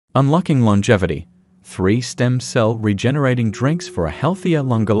Unlocking longevity. 3 stem cell regenerating drinks for a healthier,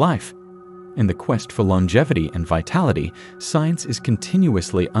 longer life. In the quest for longevity and vitality, science is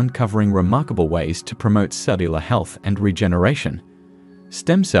continuously uncovering remarkable ways to promote cellular health and regeneration.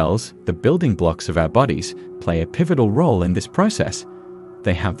 Stem cells, the building blocks of our bodies, play a pivotal role in this process.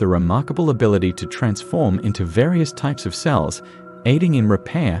 They have the remarkable ability to transform into various types of cells, aiding in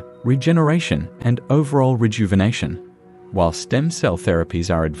repair, regeneration, and overall rejuvenation. While stem cell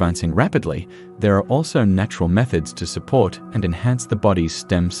therapies are advancing rapidly, there are also natural methods to support and enhance the body's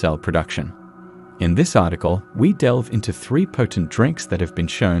stem cell production. In this article, we delve into 3 potent drinks that have been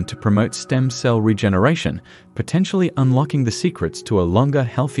shown to promote stem cell regeneration, potentially unlocking the secrets to a longer,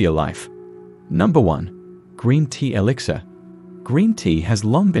 healthier life. Number 1. Green tea elixir. Green tea has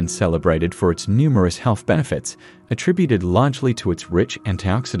long been celebrated for its numerous health benefits, attributed largely to its rich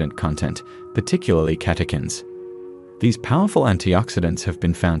antioxidant content, particularly catechins. These powerful antioxidants have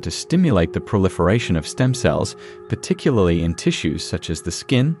been found to stimulate the proliferation of stem cells, particularly in tissues such as the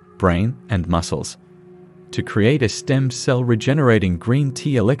skin, brain, and muscles. To create a stem cell regenerating green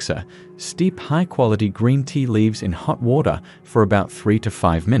tea elixir, steep high-quality green tea leaves in hot water for about 3 to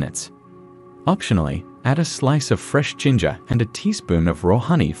 5 minutes. Optionally, add a slice of fresh ginger and a teaspoon of raw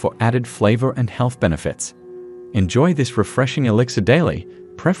honey for added flavor and health benefits. Enjoy this refreshing elixir daily,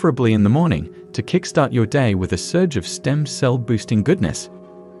 preferably in the morning, to kickstart your day with a surge of stem cell boosting goodness.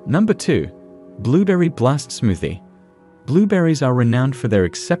 Number 2. Blueberry Blast Smoothie. Blueberries are renowned for their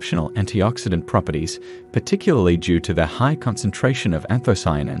exceptional antioxidant properties, particularly due to their high concentration of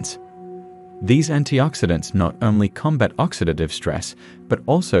anthocyanins. These antioxidants not only combat oxidative stress, but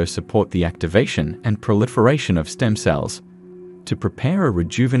also support the activation and proliferation of stem cells. To prepare a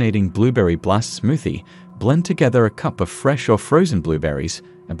rejuvenating blueberry blast smoothie, blend together a cup of fresh or frozen blueberries,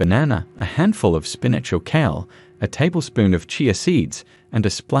 a banana, a handful of spinach or kale, a tablespoon of chia seeds, and a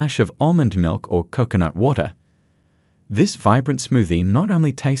splash of almond milk or coconut water. This vibrant smoothie not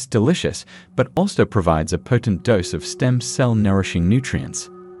only tastes delicious, but also provides a potent dose of stem cell nourishing nutrients.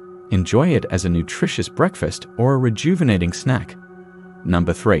 Enjoy it as a nutritious breakfast or a rejuvenating snack.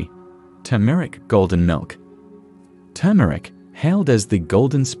 Number 3. Turmeric golden milk. Turmeric, hailed as the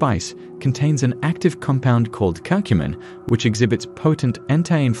golden spice, contains an active compound called curcumin, which exhibits potent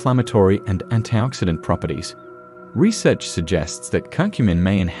anti-inflammatory and antioxidant properties. Research suggests that curcumin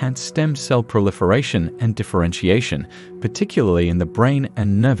may enhance stem cell proliferation and differentiation, particularly in the brain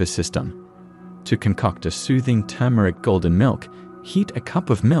and nervous system. To concoct a soothing turmeric golden milk, heat a cup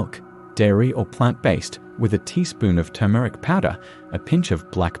of milk, dairy or plant-based, with a teaspoon of turmeric powder, a pinch of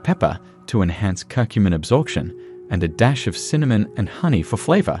black pepper to enhance curcumin absorption, and a dash of cinnamon and honey for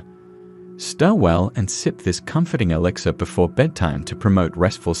flavor. Stir well and sip this comforting elixir before bedtime to promote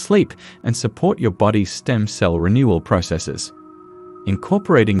restful sleep and support your body's stem cell renewal processes.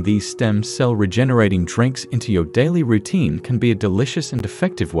 Incorporating these stem cell regenerating drinks into your daily routine can be a delicious and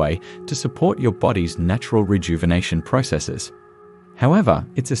effective way to support your body's natural rejuvenation processes. However,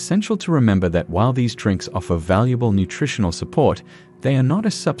 it's essential to remember that while these drinks offer valuable nutritional support, they are not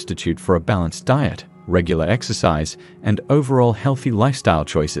a substitute for a balanced diet, regular exercise, and overall healthy lifestyle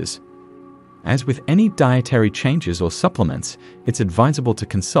choices. As with any dietary changes or supplements, it's advisable to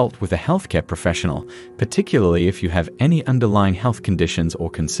consult with a healthcare professional, particularly if you have any underlying health conditions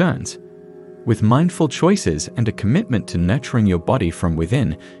or concerns. With mindful choices and a commitment to nurturing your body from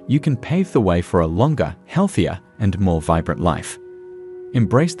within, you can pave the way for a longer, healthier, and more vibrant life.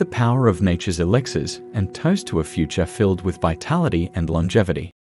 Embrace the power of nature's elixirs and toast to a future filled with vitality and longevity.